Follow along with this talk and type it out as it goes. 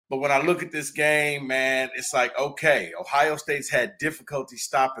But when I look at this game, man, it's like, okay, Ohio State's had difficulty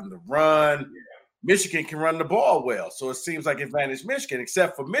stopping the run. Yeah. Michigan can run the ball well. So it seems like advantage Michigan,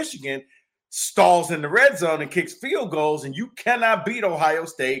 except for Michigan stalls in the red zone and kicks field goals, and you cannot beat Ohio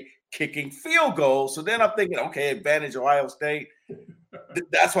State kicking field goals. So then I'm thinking, okay, advantage Ohio State.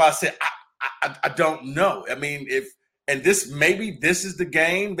 That's why I said I don't know. I mean, maybe this is the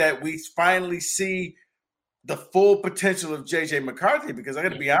game that we finally see the full potential of JJ McCarthy, because I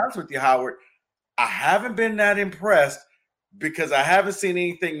got to be honest with you, Howard, I haven't been that impressed because I haven't seen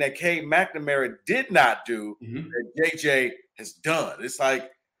anything that Cade McNamara did not do that JJ has done. It's like,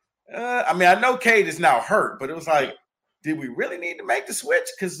 I mean, I know Cade is now hurt, but it was like, did we really need to make the switch?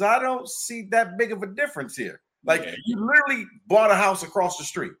 Because I don't see that big of a difference here. Like, you literally bought a house across the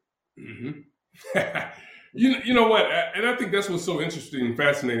street. You know what? And I think that's what's so interesting and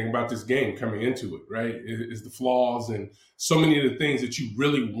fascinating about this game coming into it, right? Is the flaws and so many of the things that you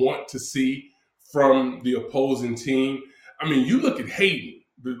really want to see from the opposing team. I mean, you look at Hayden,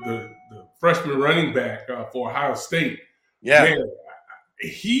 the freshman running back for Ohio State. Yeah. Man,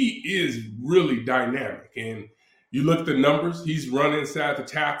 he is really dynamic. And you look at the numbers, he's run inside the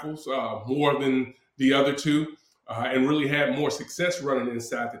tackles more than the other two and really had more success running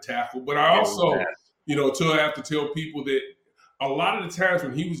inside the tackle. But I also... I have to tell people that a lot of the times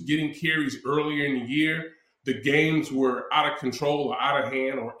when he was getting carries earlier in the year, the games were out of control or out of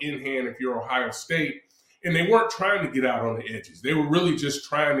hand or in hand if you're Ohio State, and they weren't trying to get out on the edges. They were really just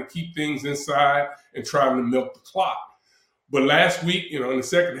trying to keep things inside and trying to milk the clock. But last week, in the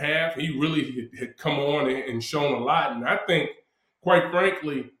second half, he really had come on and shown a lot. And I think, quite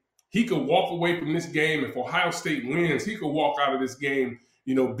frankly, he could walk away from this game. If Ohio State wins, he could walk out of this game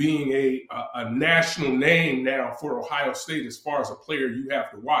being a national name now for Ohio State as far as a player you have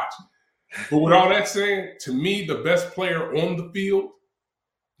to watch. But with all that saying, to me, the best player on the field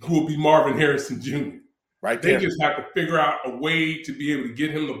will be Marvin Harrison Jr. Right there. They just have to figure out a way to be able to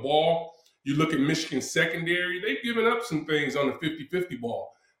get him the ball. You look at Michigan's secondary, they've given up some things on the 50-50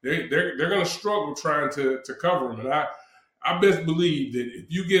 ball. They're going to struggle trying to cover him. And I best believe that if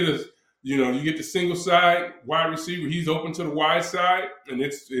you get you get the single side wide receiver, he's open to the wide side, and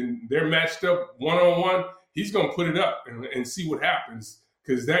they're matched up one-on-one, he's going to put it up and see what happens,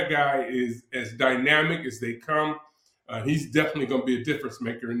 because that guy is as dynamic as they come. He's definitely going to be a difference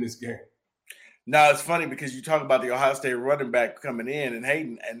maker in this game. Now, it's funny because you talk about the Ohio State running back coming in and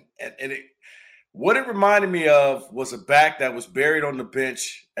Hayden, and what it reminded me of was a back that was buried on the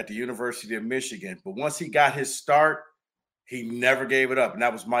bench at the University of Michigan. But once he got his start, he never gave it up, and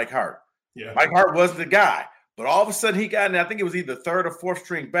that was Mike Hart. Yeah. Mike Hart was the guy, but all of a sudden he got in. I think it was either third or fourth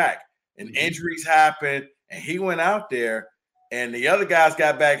string back, and injuries happened, and he went out there, and the other guys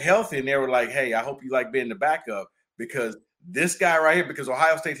got back healthy, and they were like, hey, I hope you like being the backup, because this guy right here, because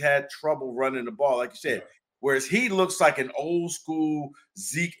Ohio State had trouble running the ball, like you said, whereas he looks like an old school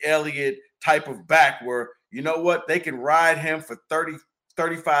Zeke Elliott type of back where, you know what, they can ride him for 30,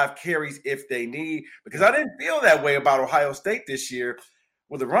 35 carries if they need, because I didn't feel that way about Ohio State this year.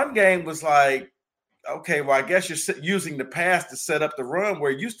 Well, the run game was like, okay, well, I guess you're using the pass to set up the run,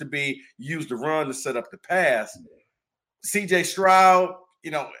 where it used to be you use the run to set up the pass. CJ Stroud,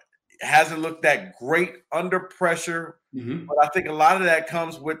 hasn't looked that great under pressure, but I think a lot of that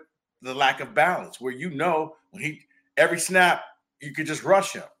comes with the lack of balance, where when every snap, you could just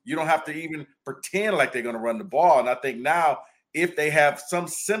rush him. You don't have to even pretend like they're going to run the ball. And I think now, if they have some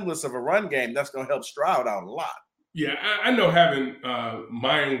semblance of a run game, that's going to help Stroud out a lot. Yeah, I know having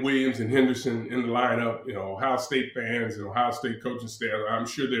Mayan Williams and Henderson in the lineup, Ohio State fans and Ohio State coaching staff, I'm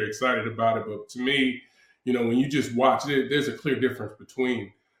sure they're excited about it. But to me, when you just watch it, there's a clear difference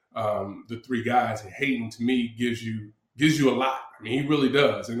between the three guys. And Hayden, to me, gives you a lot. I mean, he really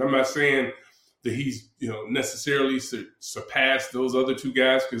does. And I'm not saying that he's necessarily surpassed those other two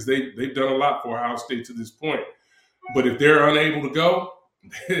guys, because they've done a lot for Ohio State to this point. But if they're unable to go,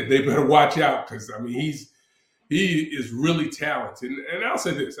 they better watch out, because he is really talented. And I'll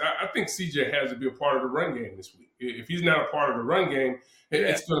say this, I think CJ has to be a part of the run game this week. If he's not a part of the run game,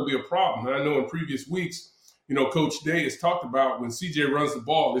 it's going to be a problem. And I know in previous weeks, Coach Day has talked about when CJ runs the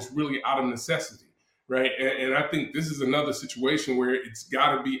ball, it's really out of necessity, right? And I think this is another situation where it's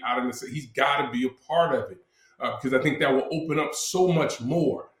got to be out of necessity. He's got to be a part of it, because I think that will open up so much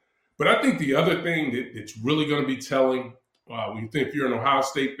more. But I think the other thing that's really going to be telling, when you think if you're an Ohio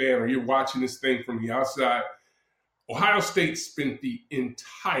State fan or you're watching this thing from the outside, Ohio State spent the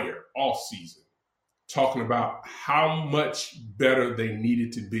entire offseason talking about how much better they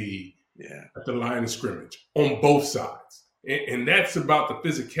needed to be at the line of scrimmage on both sides. And that's about the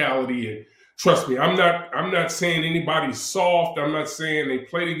physicality and Trust me, I'm not saying anybody's soft. I'm not saying they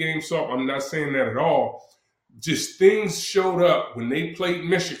play the game soft. I'm not saying that at all. Just things showed up when they played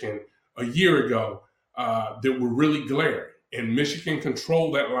Michigan a year ago that were really glaring. And Michigan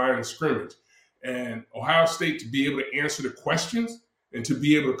controlled that line of scrimmage. And Ohio State, to be able to answer the questions and to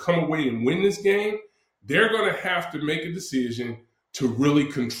be able to come away and win this game, they're going to have to make a decision to really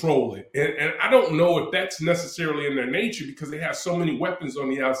control it. And I don't know if that's necessarily in their nature because they have so many weapons on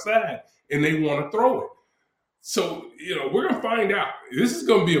the outside and they want to throw it. So, we're going to find out. This is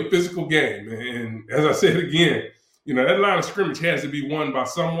going to be a physical game. And as I said again, that line of scrimmage has to be won by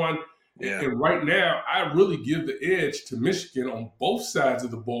someone. Yeah. And right now, I really give the edge to Michigan on both sides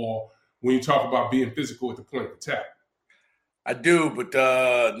of the ball when you talk about being physical at the point of attack. I do,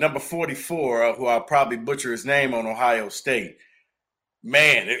 but number 44, who I'll probably butcher his name on Ohio State,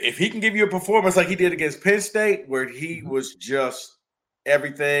 man, if he can give you a performance like he did against Penn State, where he was just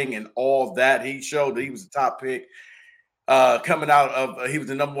everything and all that, he showed that he was a top pick coming out of he was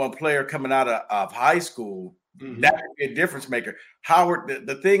the number one player coming out of high school. Mm-hmm. That would be a difference maker. Howard,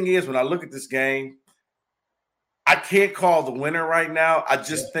 the thing is, when I look at this game, I can't call the winner right now. I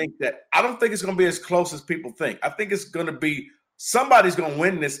just think that I don't think it's going to be as close as people think. I think it's going to be somebody's going to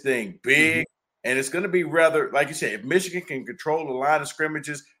win this thing big, and it's going to be rather, like you said, if Michigan can control the line of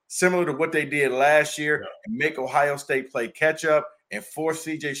scrimmages similar to what they did last year and make Ohio State play catch up and force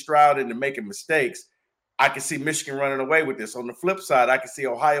C.J. Stroud into making mistakes, I can see Michigan running away with this. On the flip side, I can see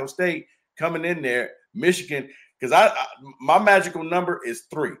Ohio State coming in there, Michigan, because my magical number is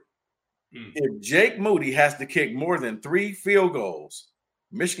 3. If Jake Moody has to kick more than 3 field goals,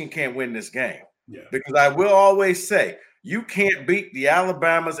 Michigan can't win this game. Yeah. Because I will always say, you can't beat the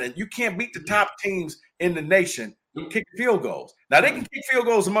Alabamas and you can't beat the top teams in the nation kicking field goals. Now, they can kick field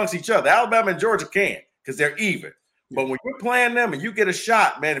goals amongst each other. Alabama and Georgia can't because they're even. But when you're playing them and you get a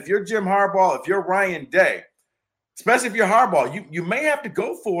shot, man, if you're Jim Harbaugh, if you're Ryan Day, especially if you're Harbaugh, you may have to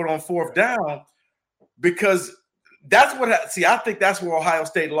go for it on 4th down because that's what I think that's where Ohio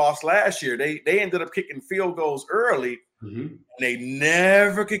State lost last year. They ended up kicking field goals early, and they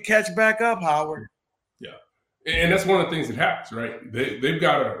never could catch back up, Howard. Yeah, and that's one of the things that happens, right? They've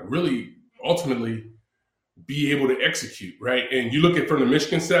got to really ultimately be able to execute, right? And you look at from the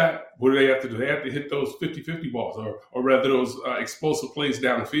Michigan side, what do they have to do? They have to hit those 50-50 balls or rather those explosive plays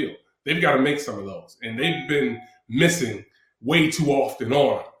down the field. They've got to make some of those, and they've been missing way too often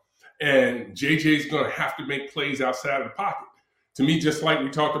on them. And JJ's going to have to make plays outside of the pocket. To me, just like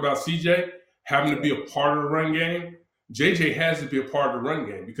we talked about CJ having to be a part of the run game, JJ has to be a part of the run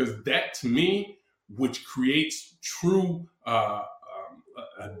game because that, to me, which creates true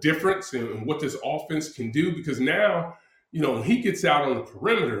a difference in what this offense can do. Because now, when he gets out on the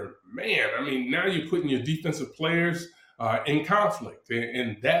perimeter, man, I mean, now you're putting your defensive players in conflict.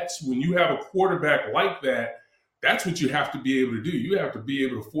 And that's when you have a quarterback like that, that's what you have to be able to do. You have to be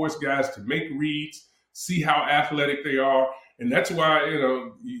able to force guys to make reads, see how athletic they are. And that's why,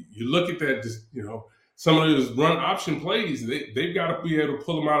 you look at that, some of those run option plays, they've got to be able to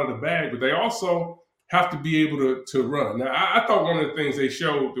pull them out of the bag, but they also have to be able to run. Now, I thought one of the things they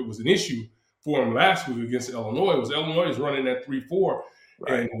showed that was an issue for them last week against Illinois was Illinois is running that 3-4.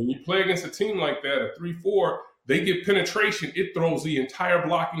 Right. And when you play against a team like that, a 3-4, they get penetration, it throws the entire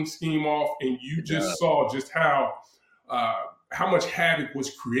blocking scheme off, and you just saw just how much havoc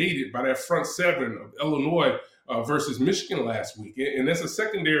was created by that front 7 of Illinois versus Michigan last week. And that's a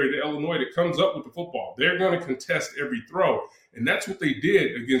secondary to Illinois that comes up with the football. They're going to contest every throw, and that's what they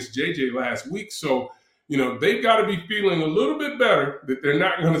did against JJ last week. So, they've got to be feeling a little bit better that they're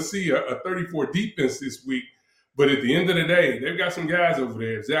not going to see a 34 defense this week. But at the end of the day, they've got some guys over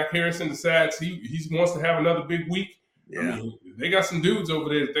there. If Zach Harrison decides he wants to have another big week, I mean, they got some dudes over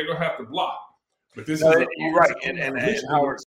there that they're going to have to block. But this is you're right. And Howard,